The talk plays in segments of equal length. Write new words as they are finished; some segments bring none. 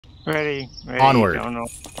Ready. Onward. Don't know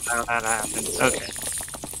how that happened. Okay.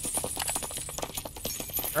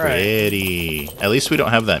 All right. Ready. At least we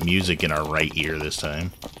don't have that music in our right ear this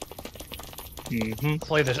time.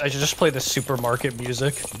 Play this. I should just play the supermarket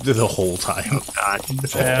music. The whole time. God.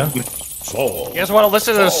 Yeah. Fall. You guys want to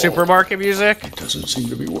listen to the supermarket music? It doesn't seem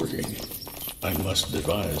to be working. I must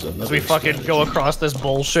devise another As we fucking strategy. go across this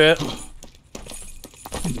bullshit.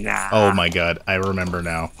 Nah. Oh my god, I remember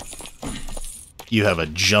now. You have a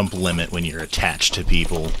jump limit when you're attached to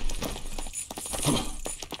people.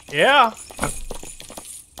 Yeah.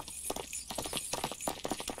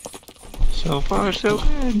 So far, so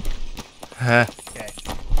good. Huh.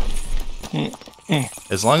 Okay.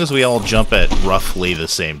 As long as we all jump at roughly the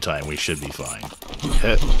same time, we should be fine.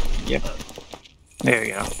 Yep. There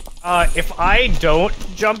you go. If I don't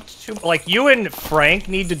jump too, like you and Frank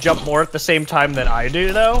need to jump more at the same time than I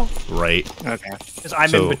do, though. Right. Okay. Because I'm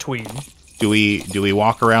So- in between. Do we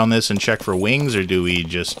walk around this and check for wings, or do we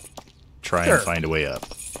just try Sure. and find a way up?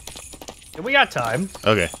 Yeah, we got time.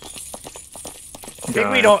 Okay. I think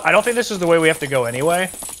we don't. I don't think this is the way we have to go anyway.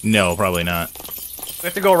 No, probably not. We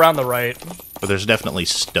have to go around the right. But there's definitely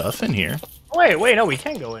stuff in here. Oh, wait, no, we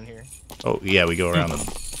can go in here. Oh, yeah, we go around the...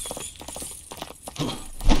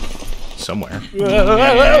 somewhere.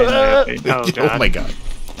 Oh, God. Oh my god.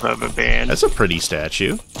 Rubber band. That's a pretty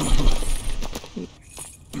statue.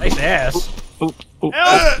 Nice ass. Ooh,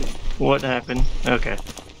 Help! What happened? Okay.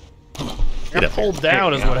 Get Got up here. pulled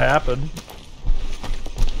down is what happened.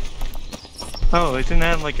 Oh, isn't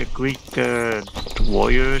that like a Greek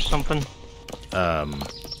warrior or something? I'm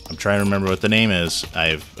trying to remember what the name is.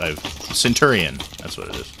 I've Centurion. That's what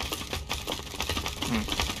it is.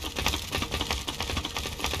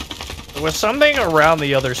 There was something around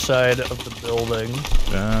the other side of the building.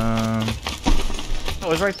 Oh, it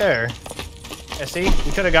was right there. Yeah, see?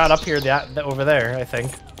 We could have got up here that over there, I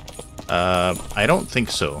think. I don't think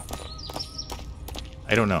so.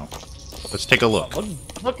 I don't know. Let's take a look.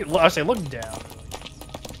 I say look down.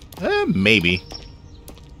 Maybe.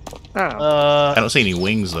 Oh. I don't see any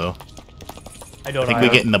wings though. I don't I think know. we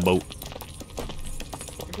get in the boat.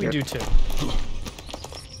 I think we do too.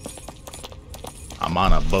 I'm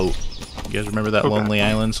on a boat. You guys remember that Okay. Lonely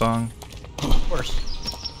Island song? Of course.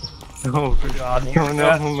 Oh, God. oh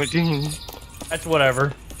no, Medine. That's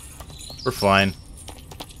whatever. We're fine.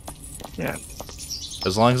 Yeah.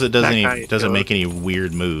 As long as it That guy doesn't goes. make any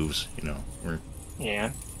weird moves, you know. We're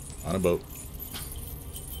Yeah. on a boat.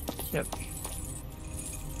 Yep.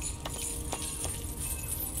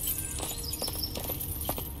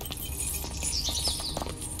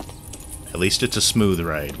 At least it's a smooth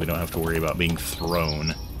ride. We don't have to worry about being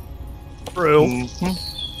thrown. True.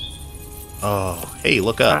 Oh, hey,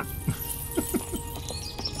 look up.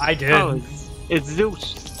 I did. Oh, it's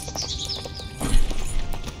Zeus.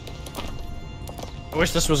 I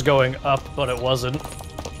wish this was going up, but it wasn't.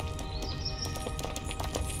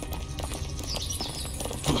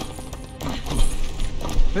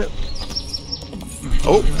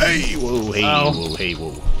 Oh, hey, whoa, hey, Oh. whoa, hey,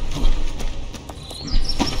 whoa.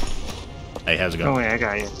 Hey, how's it Oh, going? wait, I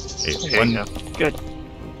got you. Hey, There one, you go. Good.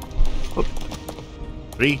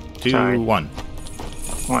 3, 2, Sorry. 1.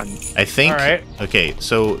 One. I think. Alright. Okay,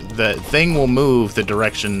 so the thing will move the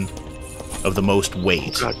direction of the most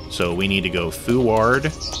weight. Good. So we need to go forward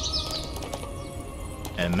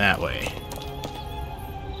and that way.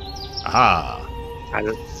 Aha! I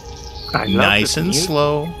love Nice this and music.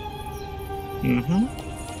 slow.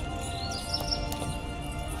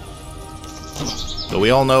 So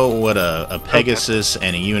we all know what a Pegasus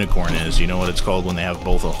and a unicorn is. You know what it's called when they have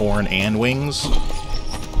both a horn and wings?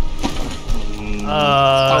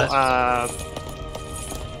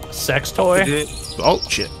 Sex toy? Is it? Oh,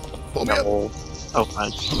 shit. Pull me up. No. Oh,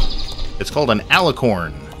 fudge. It's called an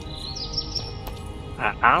alicorn.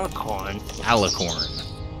 Alicorn. Alicorn.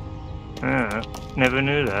 Never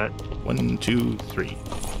knew that. 1, 2, 3.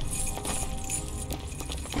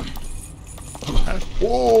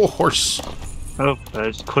 Whoa, horse. Oh,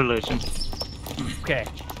 fudge. Collision. Okay.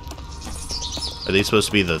 Are they supposed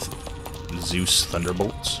to be the Zeus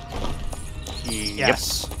Thunderbolts?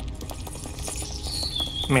 Yes.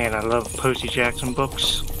 Man, I love Percy Jackson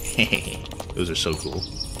books. Those are so cool.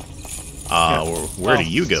 Where do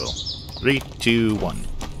you go? 3, 2, 1.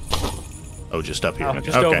 Oh, just up here. Oh,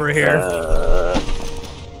 just Okay. over here.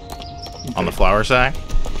 On the flower sack?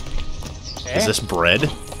 Okay. Is this bread?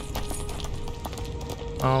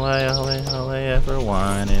 All I ever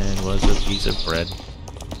wanted was a piece of bread.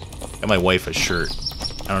 Got my wife a shirt.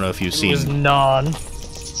 I don't know if you've It was seen... non.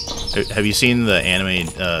 Have you seen the anime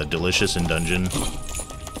Delicious in Dungeon?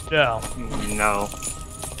 No. No.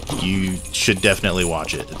 You should definitely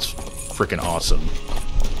watch it. It's freaking awesome.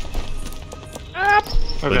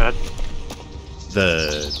 Oh god.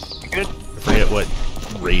 I forget what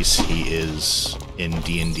race he is in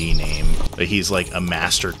D&D name, but he's like a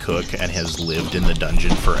master cook and has lived in the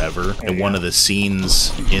dungeon forever. And one of the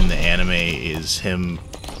scenes in the anime is him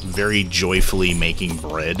very joyfully making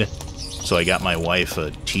bread. So I got my wife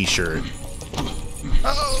a t-shirt.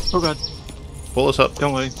 Oh god. Pull us up.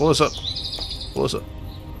 Don't worry. Pull us up. Pull us up.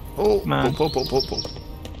 Oh, Man. pull.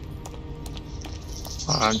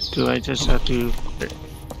 Do I just have to... You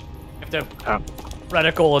have to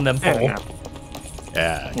reticle and then There we pull. go.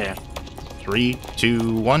 Yeah. Yeah. 3,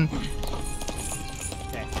 2, 1.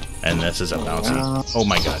 Okay. And this is a bouncy. Oh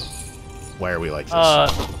my god. Why are we like this?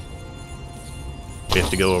 We have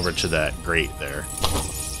to go over to that grate there.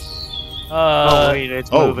 Oh wait, it's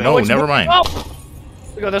Oh, moving. no, it's never moving. mind. Oh!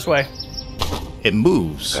 We go this way. It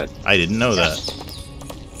moves. Good. I didn't know that.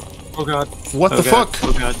 Oh god. What the god. fuck?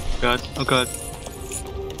 Oh god. God. Oh god.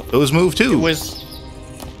 Those move too. It was...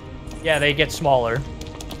 Yeah, they get smaller.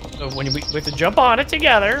 So when we have to jump on it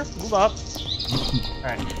together, move up.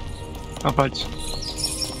 Alright. Oh fudge.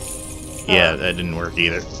 Yeah, that didn't work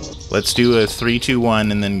either. Let's do a 3, 2,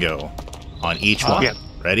 1 and then go. On each one. Yeah.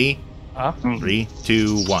 Ready? Huh? 3,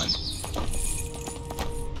 2, 1.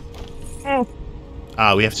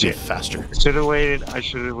 We have to do it faster. Should have waited. I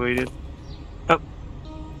should have waited. Oh.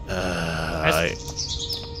 I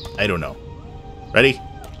don't know. Ready?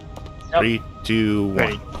 Yep. 3, 2, 1.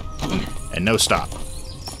 Ready. And no stop.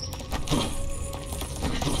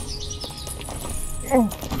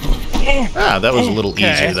 That was a little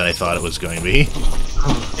Okay. easier than I thought it was going to be.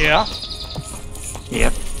 Yeah.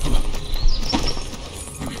 Yep.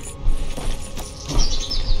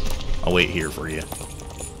 I'll wait here for you.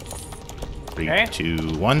 3, Okay.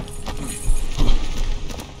 2, 1.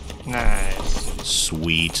 Nice.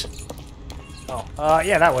 Sweet. Oh,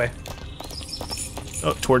 yeah, that way.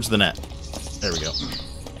 Oh, towards the net. There we go.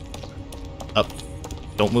 Up.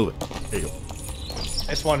 Don't move it. There you go.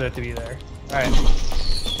 I just wanted it to be there. Alright.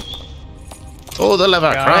 Oh, the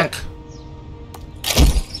lever Got crank.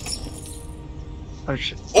 Oh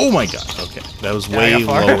shit. Oh my god. Okay. That was Yeah, I way got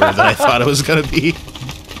far. lower than I thought it was going to be.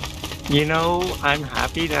 You know, I'm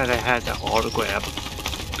happy that I had the autograph.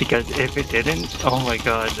 Because if it didn't, oh my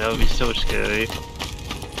god, that would be so scary.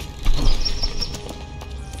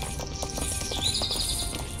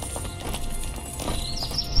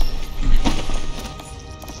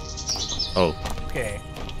 Oh. Okay.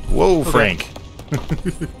 Whoa, Frank.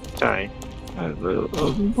 Sorry.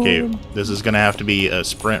 Okay, this is going to have to be a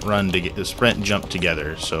sprint run to get a sprint jump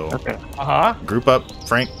together. So Okay. Uh-huh. group up,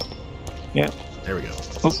 Frank. Yeah. There we go.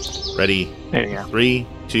 Oops. Ready? There you go. 3,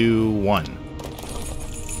 2, 1.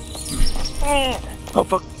 Oh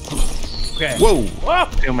fuck. Okay. Whoa! Whoa!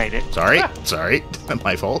 Still made it. Sorry, sorry.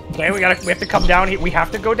 My fault. Okay, we have to come down here. We have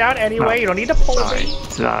to go down anyway. You don't need to pull Sorry. me.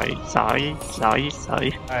 Sorry.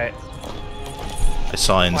 Alright. I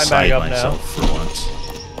saw back inside up now. myself for once.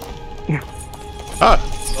 Ah!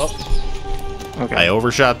 Oh, Okay. I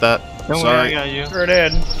overshot that. Don't Sorry. worry, I got you. sure it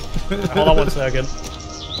in. Hold on 1 second.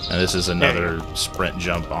 And this is another sprint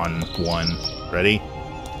jump on 1. Ready?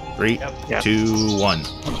 3, Yep. 2, 1.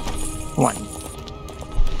 1.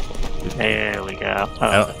 There we go.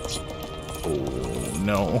 Oh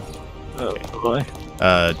no. Oh boy.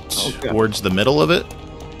 Towards the middle of it.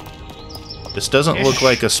 This doesn't look Ish.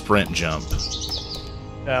 like a sprint jump.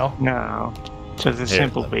 No. No. Just a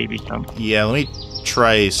simple baby jump. Yeah, let me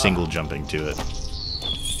try single jumping to it.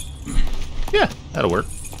 Yeah, that'll work.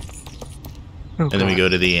 And then we go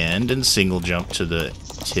to the end and single jump to the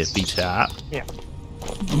tippy top. Yeah.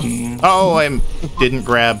 Oh, I didn't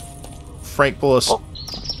grab Frank Bullis. Oh.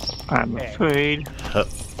 I'm afraid. Up.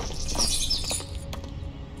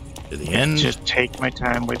 To the end. Just take my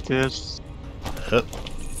time with this. Up.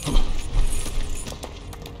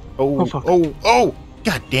 Oh, fuck. oh!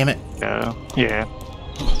 God damn it! Yeah.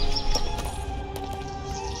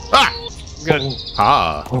 Ah! Good.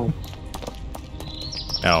 Ah. Oh.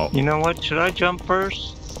 Now, You know what? Should I jump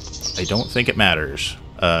first? I don't think it matters.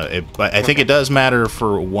 But I think it does matter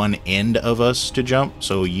for one end of us to jump,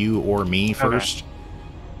 so you or me first.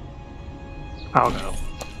 I'll go.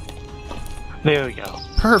 There we go.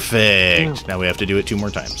 Perfect! Now we have to do it 2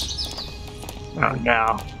 more times. Oh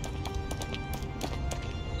no.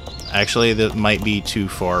 Actually, that might be too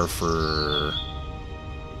far for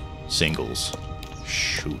singles.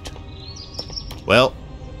 Shoot. Well,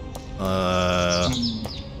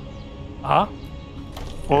 Huh?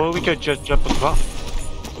 Or we could just jump across.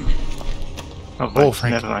 Oh,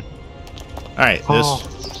 Frank. Never mind. alright, Oh,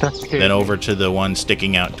 this, that's scary. then over to the one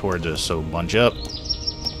sticking out towards us, so bunch up.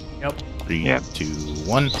 3, Yep. 2,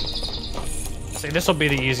 1. See, this will be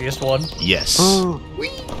the easiest one. Yes. Ooh.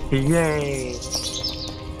 Yay.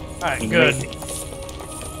 All right, good.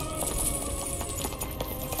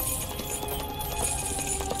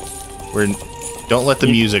 Don't let the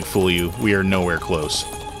music fool you. We are nowhere close.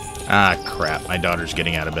 Ah, crap. My daughter's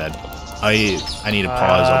getting out of bed. I need to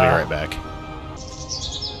pause. I'll be right back.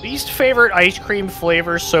 Least favorite ice cream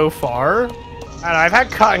flavor so far? And I've had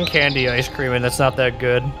cotton candy ice cream, and that's not that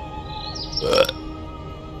good.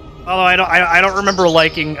 Although I don't remember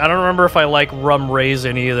liking. I don't remember if I like rum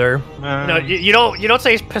raisin either. No, you don't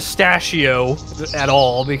say pistachio at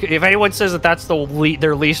all. Because if anyone says that that's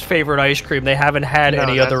their least favorite ice cream, they haven't had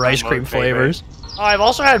any other ice cream flavors. Oh, I've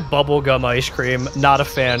also had bubblegum ice cream. Not a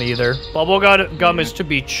fan either. Bubblegum is to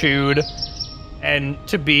be chewed and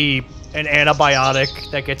to be an antibiotic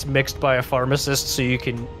that gets mixed by a pharmacist so you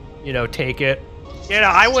can, take it.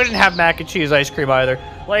 I wouldn't have mac and cheese ice cream either.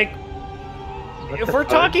 Like, if we're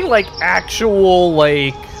talking, like, actual,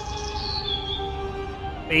 like,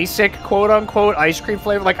 basic, quote-unquote, ice cream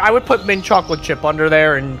flavor, like, I would put mint chocolate chip under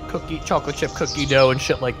there and chocolate chip cookie dough and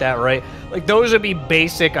shit like that, right? Like, those would be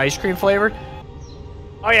basic ice cream flavored.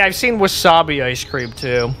 Oh, yeah, I've seen wasabi ice cream,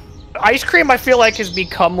 too. Ice cream, I feel like, has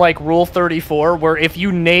become, like, Rule 34, where if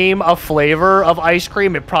you name a flavor of ice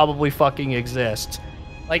cream, it probably fucking exists.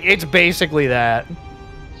 Like, it's basically that.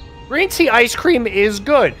 Green tea ice cream is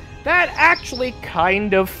good. That actually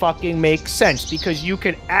kind of fucking makes sense, because you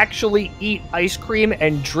can actually eat ice cream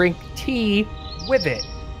and drink tea with it.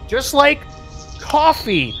 Just like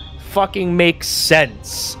coffee fucking makes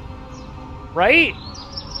sense. Right?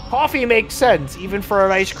 Coffee makes sense, even for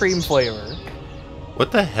an ice cream flavor.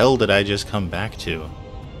 What the hell did I just come back to?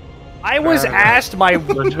 I was asked my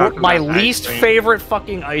least favorite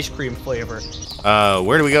fucking ice cream flavor.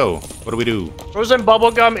 Where do we go? What do we do? Frozen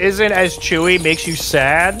bubblegum isn't as chewy, makes you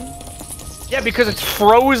sad. Yeah, because it's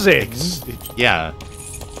frozen. Yeah.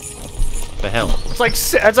 The hell? It's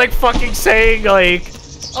like fucking saying, like,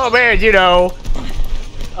 oh man,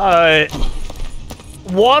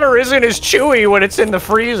 water isn't as chewy when it's in the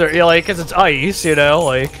freezer, like, because it's ice,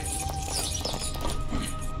 like.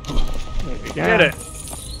 Get it.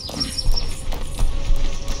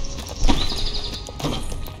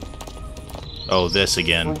 Oh, this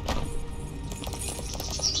again.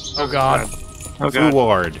 Oh god. Oh god.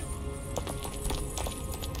 Fluward.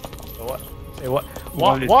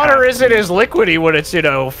 What? Water isn't as liquidy when it's,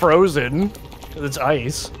 frozen. Because it's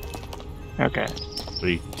ice. Okay.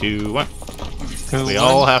 3, 2, 1. We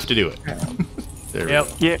all have to do it. There we go.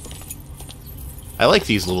 Yep. I like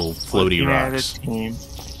these little floaty rocks. Team.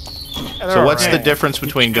 So what's the difference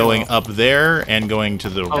between going up there and going to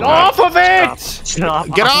the Get right? off of it! Stop.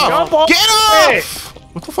 Get off! Jump off Get it! off!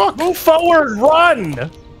 What the fuck? Move forward, run!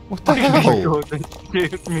 What the hell?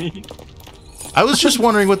 Excuse me. I was just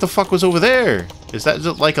wondering what the fuck was over there. Is that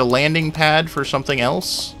like a landing pad for something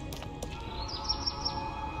else?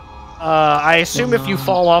 I assume if you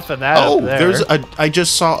fall off of that Oh, up there. I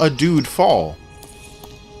just saw a dude fall.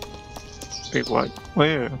 Wait, what?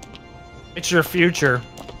 Where? It's your future.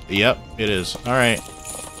 Yep, it is. All right.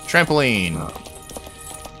 Trampoline.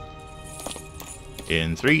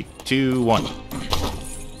 In 3, 2, 1.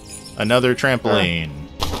 Another trampoline.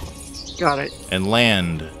 Got it. And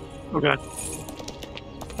land. Oh god.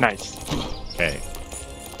 Nice. Okay.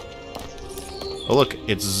 Oh look,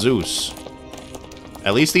 it's Zeus.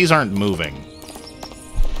 At least these aren't moving.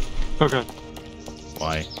 Okay.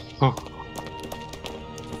 Why? Oh.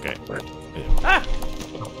 Okay. Ah!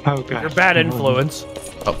 Oh god. Your bad influence.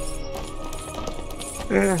 Oh.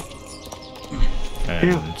 Yeah.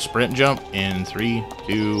 And sprint jump in 3,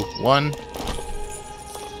 2, 1.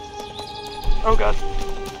 Oh god.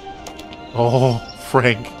 Oh,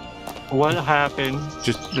 Frank. What happened?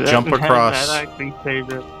 Just That- jump across. That actually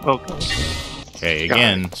saved it. Okay. Okay, Got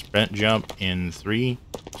again, sprint jump in 3,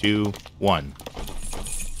 2, 1.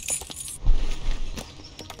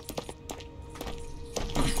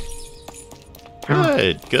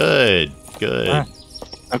 Good, good, good. Ah.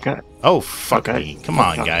 Okay. Oh, fuck Okay. me. Come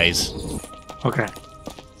on, Okay. guys. Okay.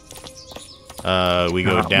 We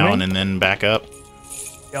go Not down me. and then back up.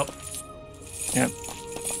 Yep. Yep.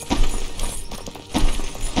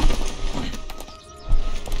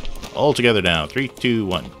 All together now. 3, 2,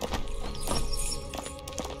 1.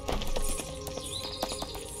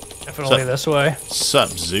 Definitely this way. Sup,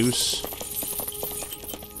 Zeus?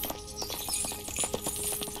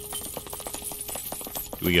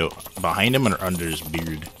 Do we go behind him or under his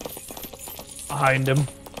beard? Behind him.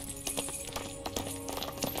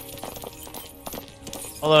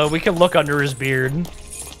 Although, we can look under his beard.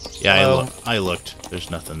 Yeah, Hello. I looked. There's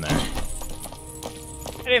nothing there.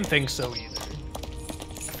 didn't think so either.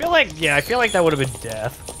 I feel like that would have been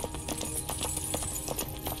death.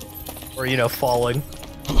 Or, you know, falling.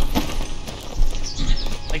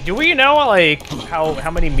 Like, do we know, like, how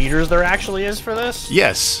many meters there actually is for this?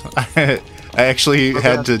 Yes. I actually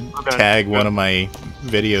had to tag one of my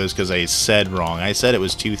videos because I said wrong. I said it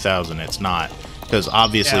was 2,000. It's not. Because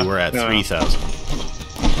obviously we're at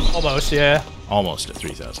 3,000. Almost, yeah. Almost at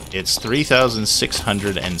 3,000. It's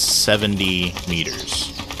 3,670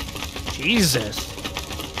 meters. Jesus.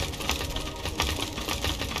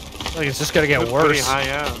 Like, it's just gonna get Pretty worse. high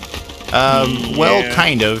up. Well,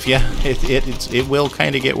 kind of, yeah. It will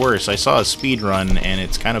kind of get worse. I saw a speed run, and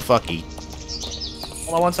it's kind of fucky.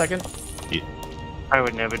 Hold on 1 second. I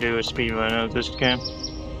would never do a speed run of this game.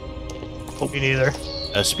 Me neither.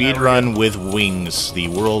 A speed run with wings. The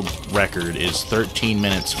world record is 13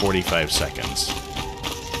 minutes 45 seconds.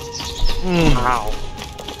 Wow.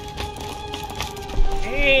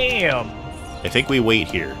 Damn. I think we wait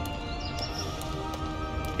here.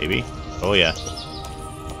 Maybe? Oh yeah.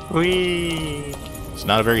 Whee! It's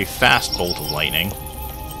not a very fast bolt of lightning.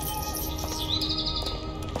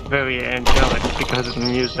 Very angelic because of the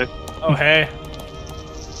music. Oh, hey.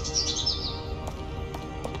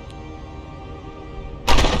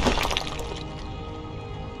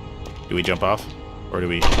 Do we jump off? Or do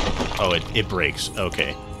we... Oh, it breaks.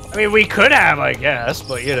 Okay. I mean, we could have, I guess,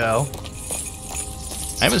 but, you know.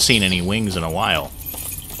 I haven't seen any wings in a while.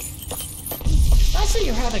 I see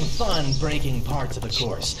you're having fun breaking parts of the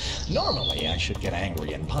course. Normally, I should get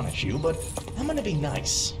angry and punish you, but I'm gonna be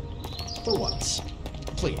nice. For once.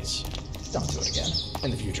 Please, don't do it again.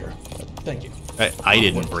 In the future. Thank you. I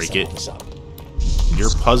didn't break it. Your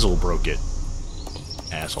puzzle broke it.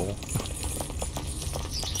 Asshole.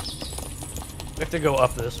 We have to go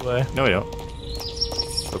up this way. No, we don't.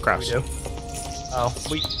 Go cross. We do. Oh,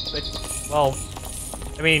 well,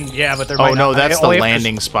 I mean, yeah, but there Oh, might no, not, that's the only if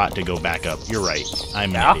landing spot to go back up. You're right.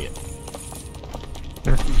 I'm an idiot.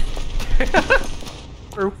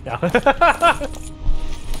 True. No.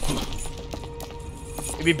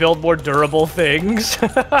 Maybe build more durable things.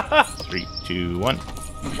 3, 2, 1.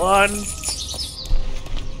 1.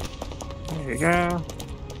 There you go.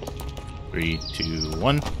 3, 2,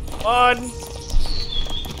 1. 1.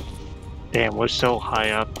 Damn, we're so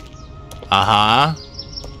high up. Uh-huh.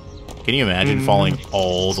 Can you imagine falling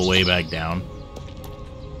all the way back down?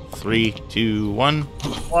 3, 2, 1.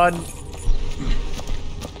 1.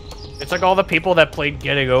 It's like all the people that played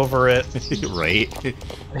Getting Over It. Right? Hit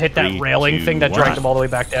that 3, railing 2, thing that 1. dragged them all the way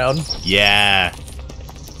back down. Yeah.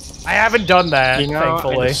 I haven't done that, You know,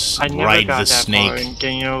 thankfully. I never Ride got the that far snake. in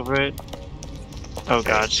getting over it. Oh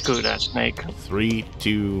god, screw that snake. 3,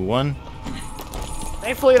 2, 1.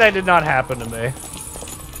 Thankfully, that did not happen to me.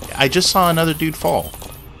 I just saw another dude fall.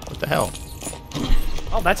 What the hell?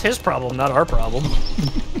 Oh, that's his problem, not our problem.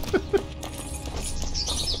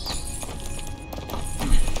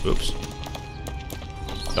 Oops.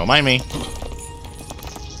 Don't mind me.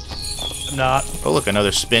 I'm not. Oh, look,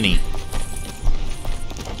 another spinny.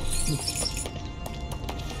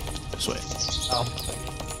 This way. Oh.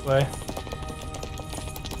 Way.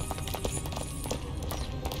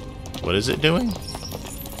 What is it doing?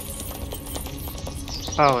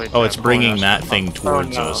 Oh, It's bringing that thing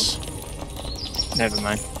towards no. us. Never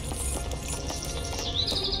mind.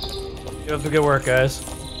 You have to good work, guys.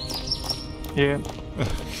 Yeah.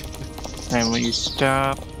 And we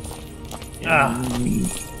stop.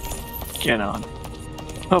 And get on.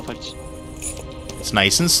 Perfect. It's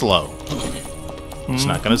nice and slow. It's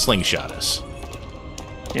not gonna slingshot us.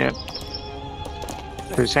 Yep.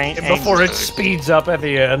 This ain't Before it angry. speeds up at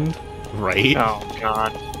the end. Right? Oh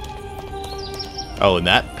god. Oh, and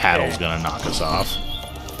that paddle's gonna knock us off.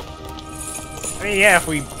 I mean, yeah, if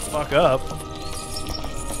we fuck up.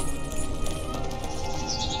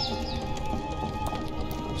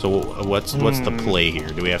 So what's the play here?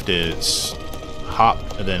 Do we have to hop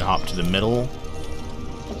and then hop to the middle?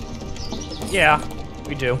 Yeah,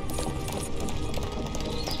 we do.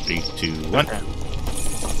 3, 2, 1. Okay.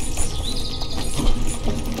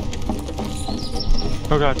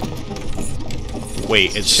 Oh god.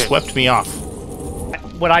 Wait, it swept me off.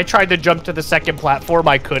 When I tried to jump to the second platform,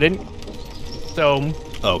 I couldn't. So,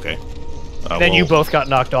 Oh, okay. then you both got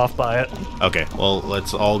knocked off by it. Okay, well,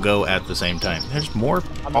 let's all go at the same time. There's more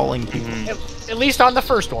falling people. At least on the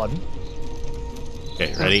first one.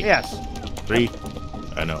 Okay, ready? Yes. 3.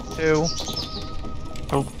 I know. 2.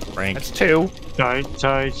 Oh, Frank. That's 2.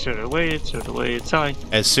 side, sort of way, side.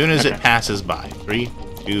 As soon as it passes by. 3,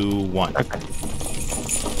 2, 1. Okay.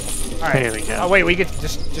 Alright. There we go. Oh, wait, we get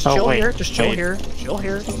just Oh, chill wait, here. Just chill wait. here. Chill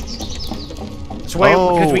here. This way,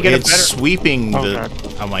 because we get a it's better... sweeping Oh, the... God.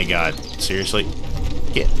 Oh my god. Seriously?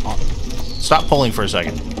 Get on. Stop pulling for a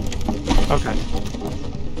second. Okay.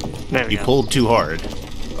 There we You go. pulled too hard.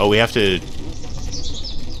 Oh, we have to...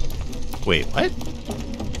 Wait, what?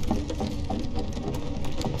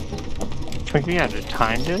 Think we have to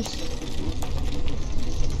time this?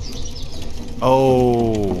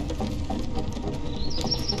 Oh.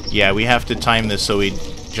 Yeah, we have to time this so we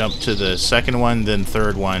jump to the second one, then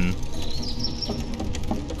third one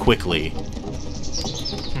quickly.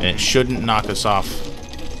 And it shouldn't knock us off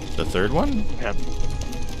the third one? Yep.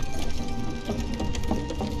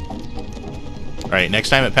 Alright, next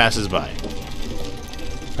time it passes by.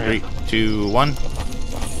 3, 2, 1.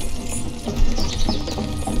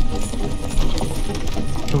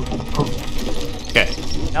 Okay.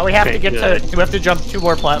 Now we have Okay, to get good. to... We have to jump 2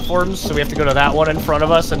 more platforms, so we have to go to that one in front of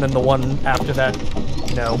us, and then the one after that,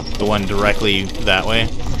 no. The one directly that way.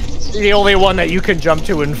 The only one that you can jump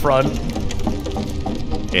to in front.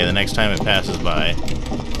 Okay, the next time it passes by.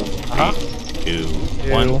 3, 2,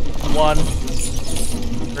 1. 1.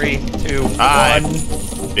 3, 2, 1. Ah,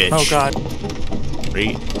 bitch. Oh god.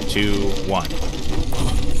 3, 2, 1.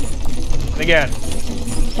 And again.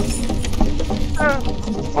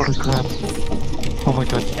 Holy crap. Oh my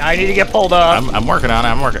god. Yeah, I need to get pulled up. I'm working on it,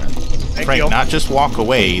 I'm working on it. Thank Frank, you. not just walk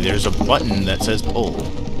away. There's a button that says pull.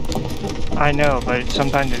 I know, but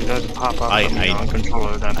sometimes it does pop up on the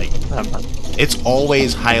controller then. It's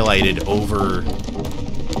always highlighted over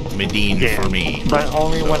Medine for me. But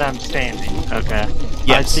only when I'm standing. Okay. Yes.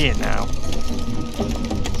 I see it now.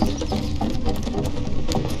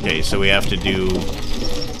 Okay, so we have to do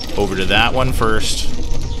over to that one first,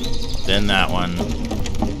 then that one.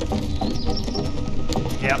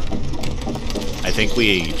 Yep. I think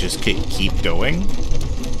we just keep going.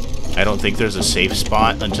 I don't think there's a safe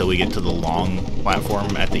spot until we get to the long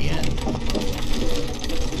platform at the end.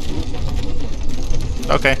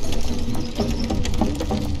 Okay.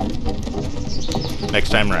 Next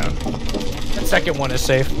time round. That second one is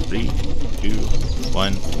safe. 3, 2,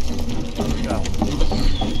 1. Go.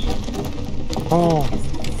 Oh.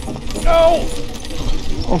 No!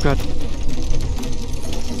 Oh god.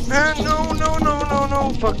 No.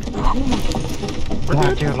 Fuck. We're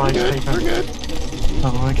good.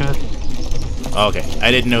 Oh my god. Okay, I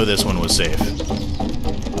didn't know this one was safe.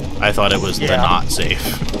 I thought it was the not safe.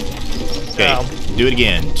 Okay, do it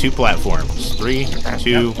again. 2 platforms. 3,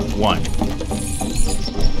 2, 1.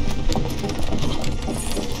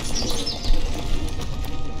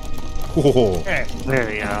 Whoa. Okay. There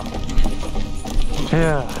we go.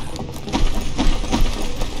 Yeah.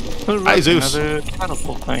 Hi, Zeus. Another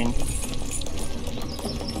catapult thing.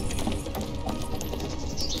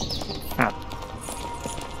 Ah.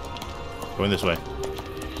 Going this way.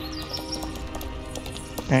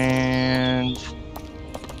 And...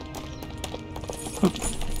 Oop.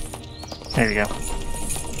 There you go.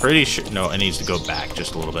 Pretty sure... No, it needs to go back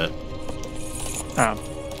just a little bit. Oh.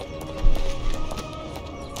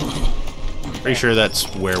 Pretty sure that's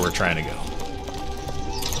where we're trying to go.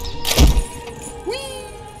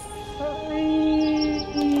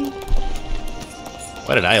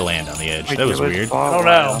 Why did I land on the edge? That was weird. I don't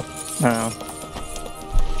know. No.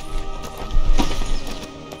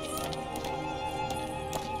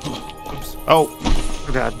 Oh!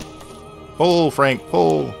 Oh god. Pull, Frank,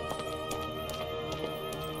 pull!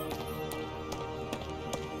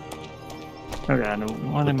 Oh god,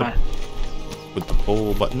 what am I? With the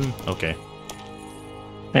pull button? Okay.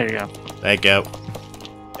 There you go. Back out.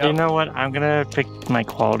 You know what? I'm gonna pick my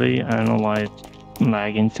quality. I don't know why it's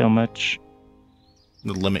lagging so much.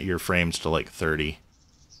 Limit your frames to like 30.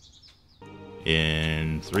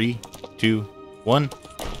 In 3, 2, 1.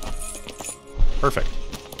 Perfect.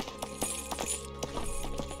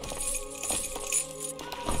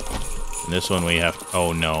 And this one we have...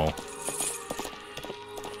 Oh no.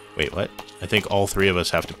 Wait, what? I think all 3 of us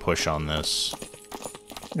have to push on this.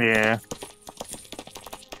 Yeah.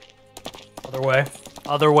 Other way.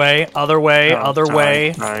 Other way. Other way. Oh, other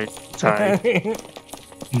way. Sorry.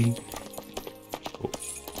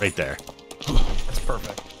 Right there. That's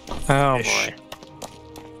perfect. Oh Ish. boy.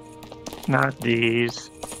 Not these.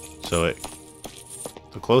 So it...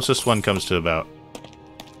 The closest one comes to about...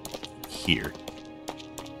 here.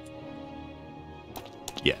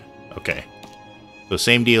 Yeah, okay. So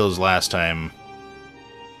same deal as last time.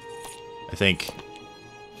 I think...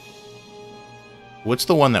 What's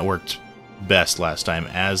the one that worked best last time?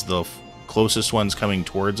 As the closest one's coming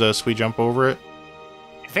towards us, we jump over it?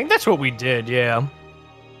 I think that's what we did, yeah.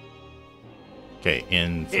 Okay,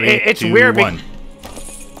 in 3, It's 2, weird 1.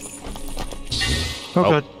 Oh,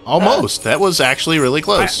 good. Almost. That was actually really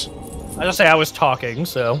close. I just say I was talking,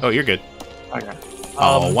 so. Oh, you're good. Okay.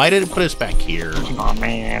 Oh, why did it put us back here? Oh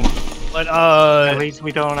man. But At least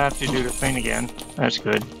we don't have to do the thing again. That's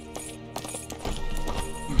good.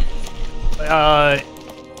 I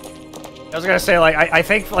was gonna say, like, I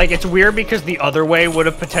think, like, it's weird because the other way would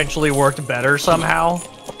have potentially worked better somehow.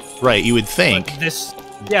 Right, you would think.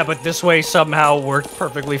 But this way somehow worked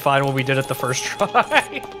perfectly fine when we did it the first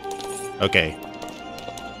try. Okay.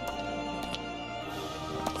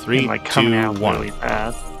 3, Like coming 2, out 1. really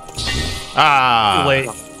fast. Ah! Too late.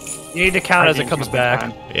 You need to count as it comes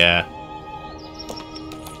back. Yeah.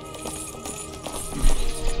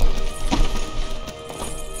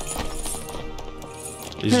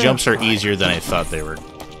 These jumps are easier than I thought they were.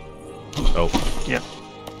 Oh. Yep.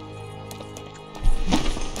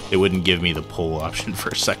 It wouldn't give me the pull option for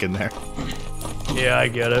a second there. Yeah, I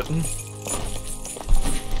get it.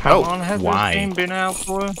 How Oh, long has why? this game been out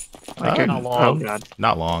for? Not long. Oh god.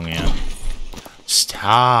 Not long, yeah.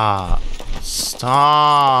 Stop.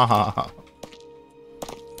 Stop.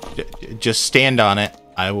 Just stand on it.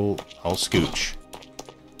 I'll scooch.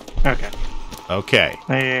 Okay. Okay.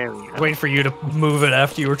 There we go. Wait for you to move it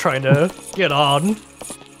after you were trying to get on.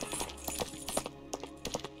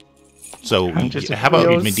 So, I'm just a how about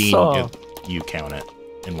real Medine, saw. you count it,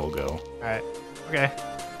 and we'll go. Alright. Okay.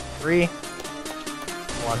 3,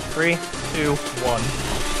 1. 3, 2,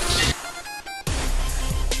 1.